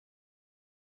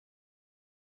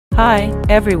Hi,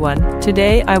 everyone,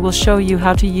 today I will show you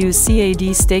how to use CAD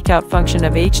Stakeout function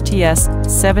of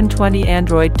HTS-720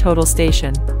 Android total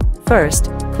station. First,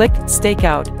 click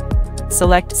Stakeout.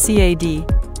 Select CAD.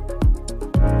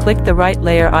 Click the right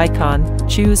layer icon,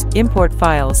 choose Import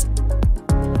Files.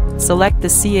 Select the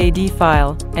CAD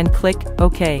file, and click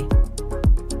OK.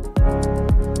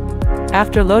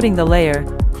 After loading the layer,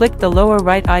 click the lower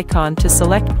right icon to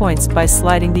select points by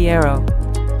sliding the arrow.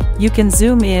 You can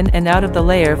zoom in and out of the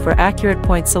layer for accurate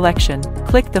point selection.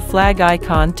 Click the flag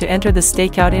icon to enter the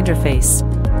Stakeout interface.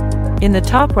 In the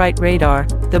top right radar,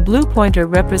 the blue pointer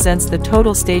represents the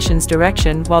total station's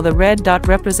direction while the red dot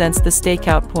represents the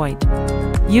stakeout point.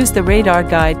 Use the radar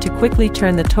guide to quickly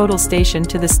turn the total station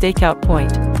to the stakeout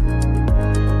point.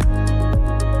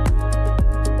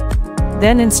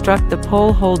 Then instruct the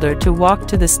pole holder to walk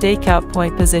to the stakeout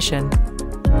point position.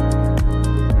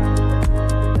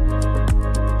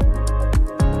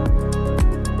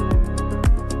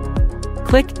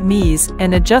 Click Mise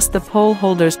and adjust the pole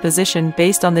holder's position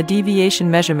based on the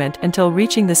deviation measurement until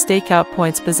reaching the stakeout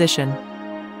point's position.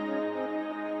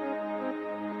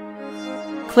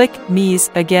 Click Mise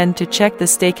again to check the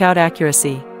stakeout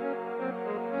accuracy.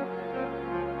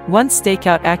 Once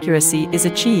stakeout accuracy is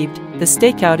achieved, the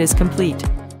stakeout is complete.